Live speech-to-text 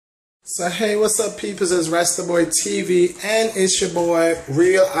So hey, what's up peoples, it's Rasta Boy TV and it's your boy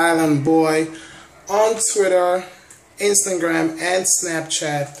Real Island Boy on Twitter, Instagram and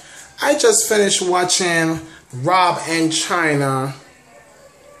Snapchat. I just finished watching Rob and Chyna.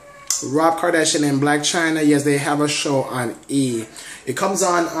 Rob Kardashian and Blac Chyna. Yes, they have a show on E. It comes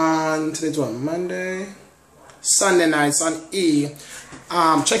on today's what, Monday? Sunday nights on E.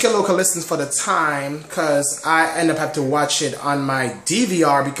 Check your local listings for the time, because I end up having to watch it on my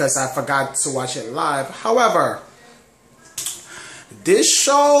DVR because I forgot to watch it live. However, this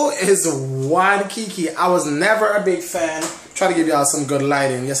show is one kiki. I was never a big fan. Try to give y'all some good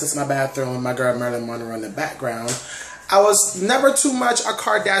lighting. Yes, it's my bathroom. My girl Marilyn Monroe in the background. I was never too much a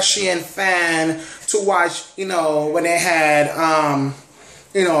Kardashian fan to watch, you know, when they had,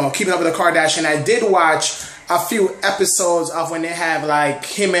 you know, Keeping Up with the Kardashians. I did watch a few episodes of when they have like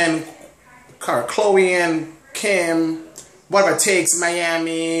him and Khloe and Kim, whatever it takes,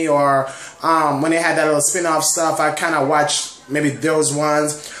 Miami, or when they had that little spin-off stuff. I kind of watched maybe those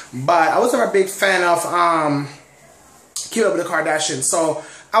ones, but I was never a big fan of Keeping Up with the Kardashians. So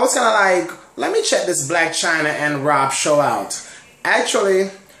I was kind of like, let me check this Blac Chyna and Rob show out. Actually,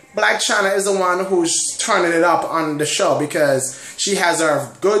 Blac Chyna is the one who's turning it up on the show because she has her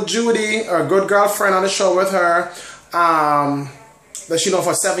good Judy, or good girlfriend on the show with her, that she known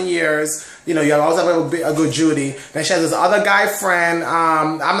for 7 years. You know, you always have a good Judy. Then she has this other guy friend.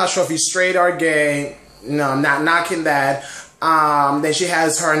 I'm not sure if he's straight or gay. No, I'm not knocking that. Then she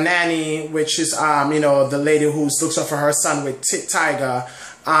has her nanny, which is, you know, the lady who looks up for her son with Tiger.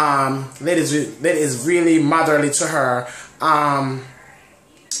 That is really motherly to her.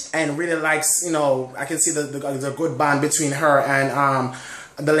 And really likes, you know, I can see the good bond between her and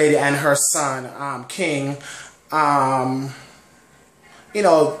the lady and her son, King. You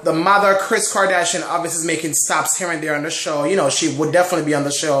know, the mother, Kris Kardashian, obviously is making stops here and there on the show. You know, she would definitely be on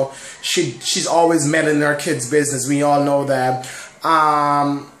the show. She's always meddling in her kids' business. We all know that.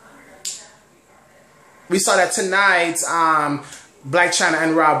 We saw that tonight. Blac Chyna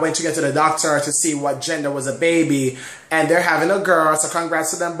and Rob went to get to the doctor to see what gender was a baby, and they're having a girl, so congrats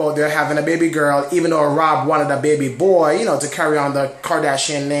to them both. They're having a baby girl, even though Rob wanted a baby boy, you know, to carry on the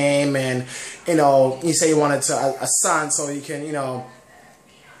Kardashian name, and, you know, he said he wanted a son so he can, you know,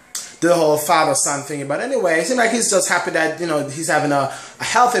 do the whole father-son thing. But anyway, it seems like he's just happy that, you know, he's having a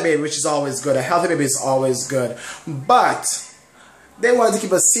healthy baby, which is always good. A healthy baby is always good. But they wanted to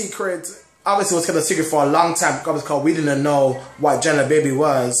keep a secret. Obviously, it was kept a secret for a long time because we didn't know what gender the baby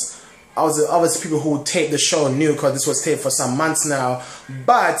was. Obviously, people who taped the show knew because this was taped for some months now.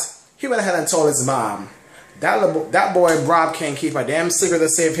 But he went ahead and told his mom. That boy, Rob, can't keep a damn secret to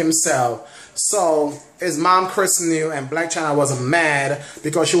save himself. So his mom, Kris, knew, and Blac Chyna was mad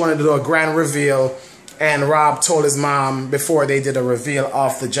because she wanted to do a grand reveal. And Rob told his mom before they did a reveal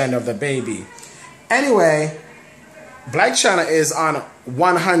of the gender of the baby. Anyway, Blac Chyna is on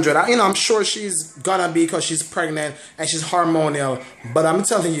 100. You know, I'm sure she's gonna be because she's pregnant and she's hormonal. But I'm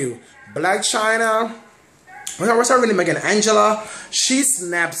telling you, Blac Chyna, what's her name again? Angela. She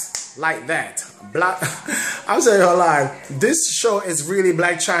snaps like that. I'm saying her live. This show is really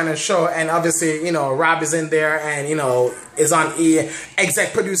Blac Chyna's show, and obviously, you know, Rob is in there, and you know, is on E.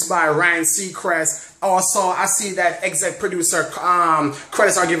 Exec produced by Ryan Seacrest. Also, I see that exec producer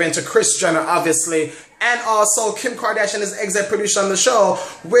credits are given to Kris Jenner, obviously. And also, Kim Kardashian is exec producer on the show,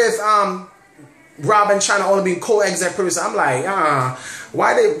 with Rob and Chyna only being co-exec producer. I'm like,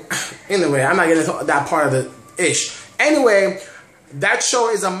 why they... Anyway, I'm not getting into that part of the ish. Anyway, that show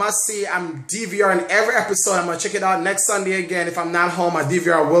is a must-see. I'm DVRing every episode. I'm going to check it out next Sunday again. If I'm not home, my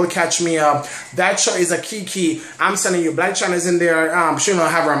DVR will catch me up. That show is a key. I'm sending you. Blac Chyna's in there. She's going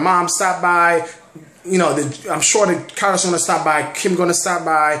to have her mom stop by. You know, I'm sure the Kardashians going to stop by. Kim going to stop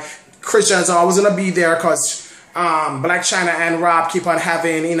by. Kris Jenner's always going to be there because Blac Chyna and Rob keep on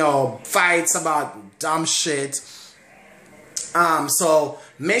having, you know, fights about dumb shit. So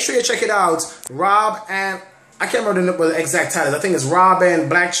make sure you check it out. Rob and... I can't remember the exact title. I think it's Rob and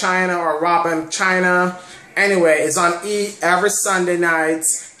Blac Chyna or Rob and Chyna. Anyway, it's on E every Sunday night.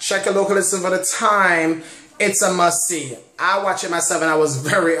 Check your local listing for the time. It's a must-see. I watch it myself and I was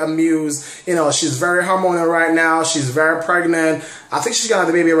very amused. You know, she's very hormonal right now. She's very pregnant. I think she's gonna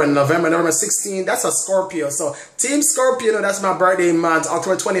have the baby around November 16th. That's a Scorpio. So Team Scorpio, you know, that's my birthday month.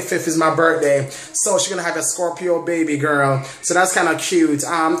 October 25th is my birthday. So she's gonna have a Scorpio baby girl. So that's kind of cute.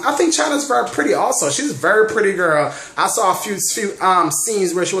 I think Chyna's very pretty also. She's a very pretty girl. I saw a few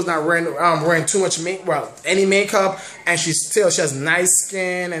scenes where she was not wearing too much any makeup, and she has nice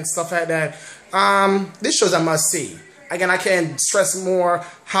skin and stuff like that. This show's a must-see. Again, I can't stress more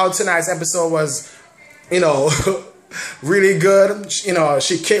how tonight's episode was, you know, really good. You know,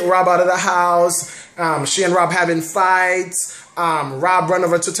 she kicked Rob out of the house. She and Rob having fights. Rob run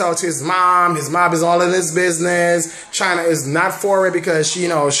over to tell to his mom. His mom is all in his business. Chyna is not for it because she, you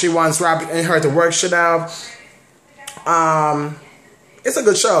know, she wants Rob and her to work shit out. It's a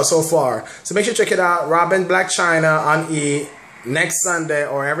good show so far. So make sure you check it out. Rob and Blac Chyna on E next Sunday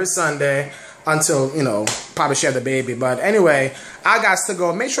or every Sunday until, you know, probably she have the baby. But anyway, I got to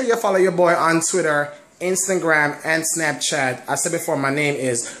go. Make sure you follow your boy on Twitter, Instagram, and Snapchat. I said before, my name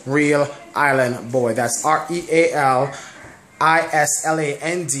is Real Island Boy. That's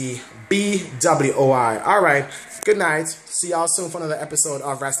RealIslandBWOI. All right. Good night. See y'all soon for another episode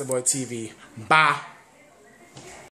of Rasta Boy TV. Bye.